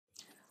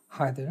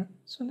Hi there.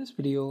 So in this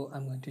video,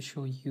 I'm going to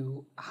show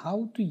you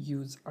how to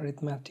use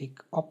arithmetic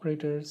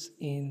operators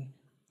in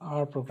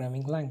R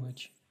programming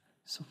language.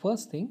 So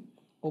first thing,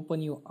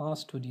 open your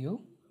RStudio,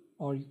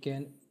 or you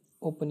can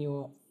open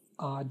your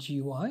R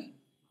GUI,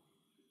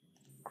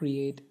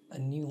 create a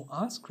new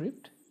R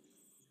script.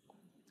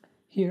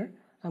 Here,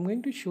 I'm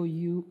going to show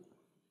you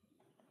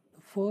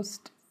the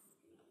first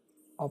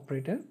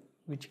operator,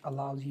 which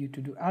allows you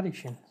to do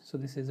addition. So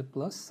this is a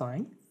plus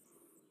sign,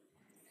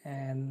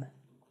 and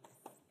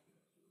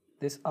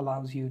this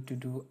allows you to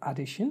do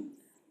addition.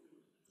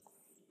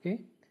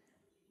 Okay,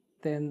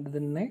 then the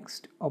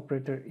next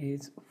operator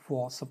is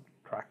for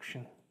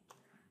subtraction.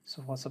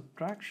 So for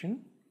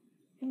subtraction,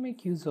 you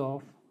make use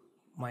of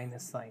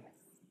minus sign.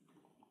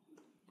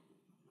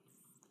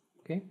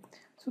 Okay,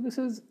 so this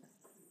is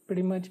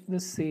pretty much the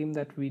same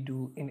that we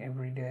do in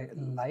everyday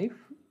life,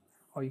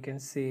 or you can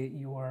say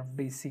your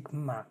basic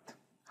math.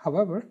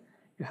 However,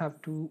 you have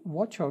to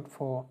watch out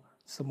for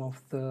some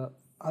of the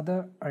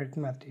other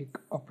arithmetic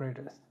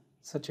operators,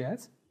 such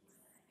as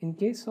in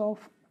case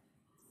of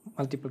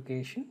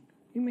multiplication,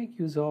 you make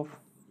use of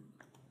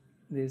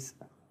this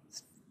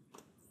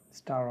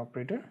star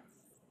operator.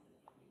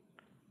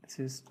 This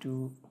is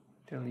to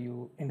tell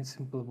you in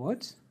simple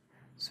words.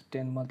 So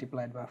 10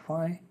 multiplied by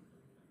 5,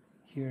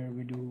 here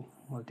we do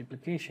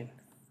multiplication.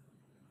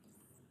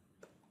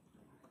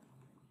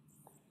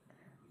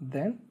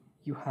 Then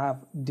you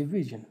have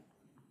division,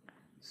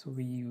 so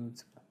we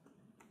use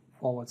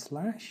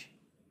 /.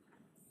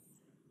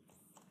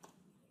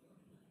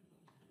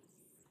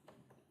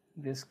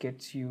 This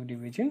gets you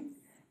division,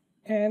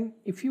 and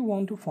if you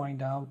want to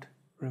find out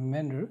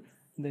remainder,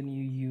 then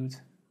you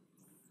use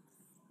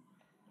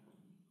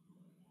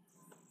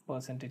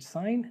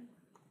 %sign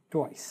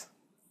twice.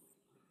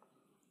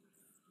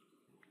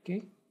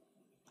 Okay,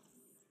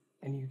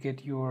 and you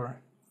get your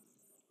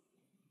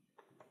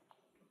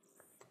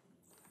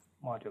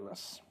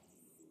modulus.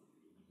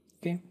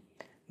 Okay,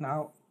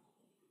 now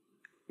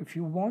if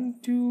you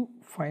want to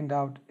find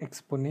out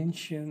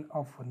exponential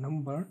of a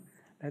number,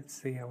 let's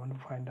say I want to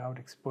find out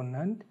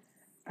exponent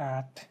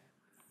at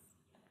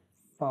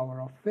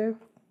power of 5th,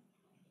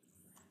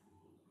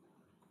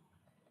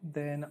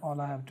 then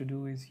all I have to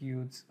do is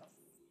use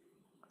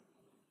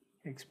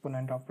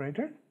exponent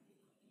operator,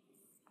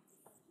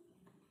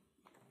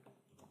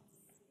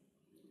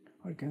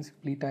 or you can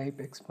simply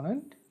type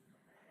exponent,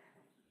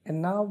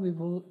 and now we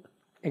will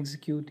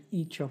execute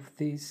each of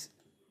these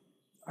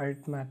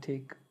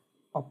arithmetic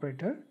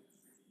operator.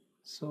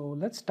 So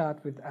let's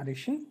start with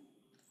addition.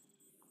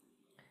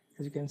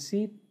 As you can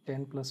see,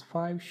 10 plus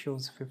 5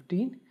 shows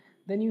 15.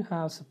 Then you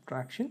have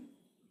subtraction,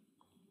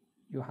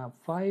 you have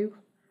 5.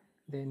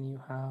 Then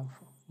you have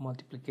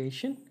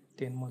multiplication,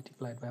 10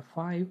 multiplied by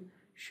 5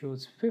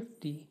 shows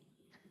 50.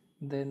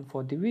 Then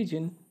for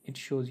division, it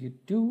shows you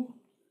 2.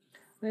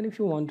 Then if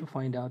you want to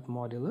find out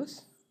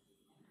modulus,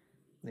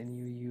 then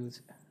you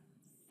use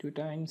 2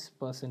 times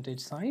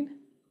 %sign,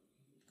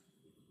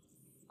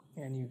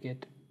 and you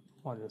get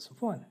modulus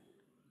of 1.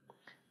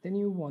 Then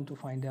you want to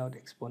find out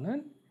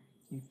exponent,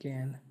 you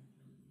can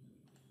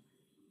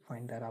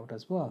find that out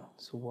as well.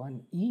 So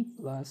 1e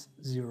plus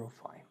 0.5.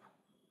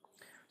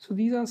 So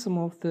these are some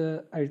of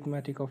the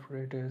arithmetic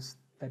operators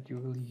that you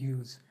will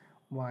use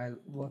while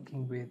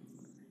working with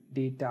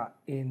data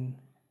in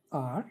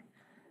R.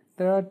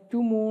 There are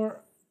 2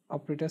 more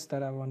operators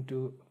that I want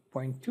to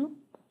point to,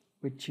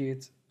 which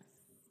is,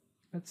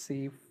 let's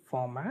say,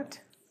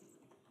 format,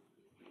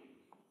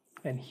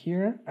 and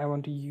here I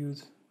want to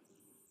use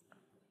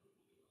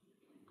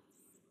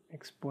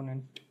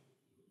exponent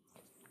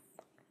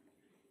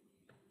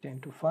 10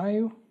 to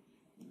 5,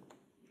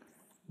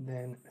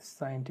 then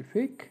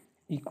scientific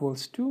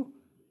equals to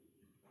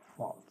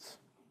false.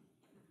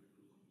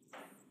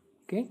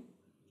 Okay,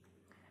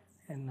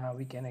 and now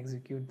we can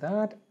execute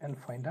that and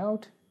find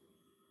out,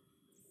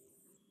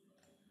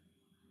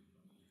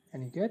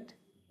 and you get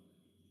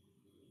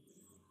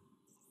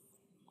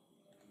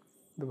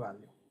the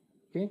value.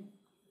 Okay,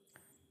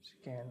 so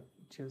you can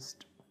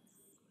just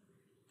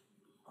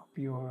up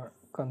your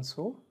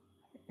console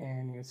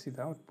and you see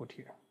the output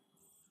here.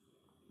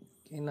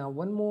 Okay, now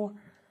one more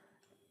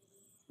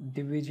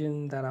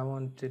division that I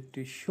wanted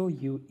to show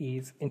you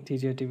is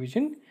integer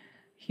division.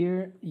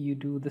 Here you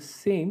do the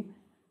same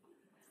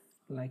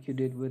like you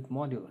did with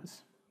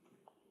modulus.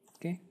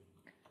 Okay,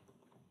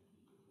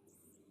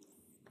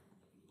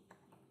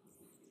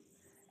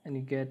 and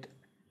you get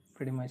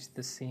pretty much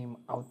the same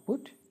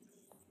output.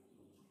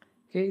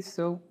 Okay,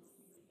 so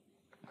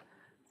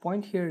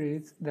point here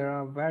is there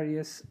are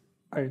various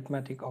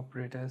arithmetic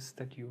operators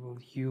that you will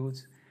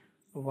use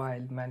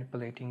while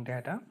manipulating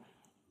data.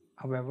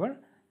 However,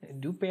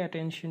 do pay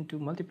attention to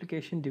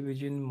multiplication,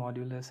 division,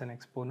 modulus, and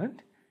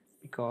exponent,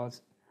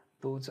 because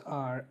those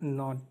are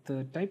not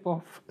the type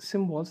of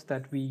symbols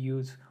that we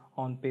use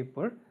on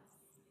paper,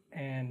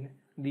 and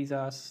these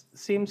are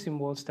same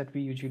symbols that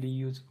we usually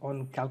use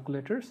on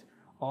calculators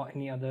or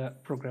any other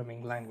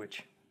programming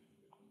language.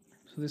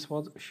 So this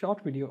was a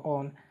short video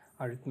on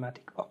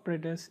arithmetic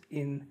operators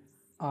in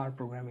R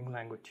programming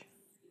language.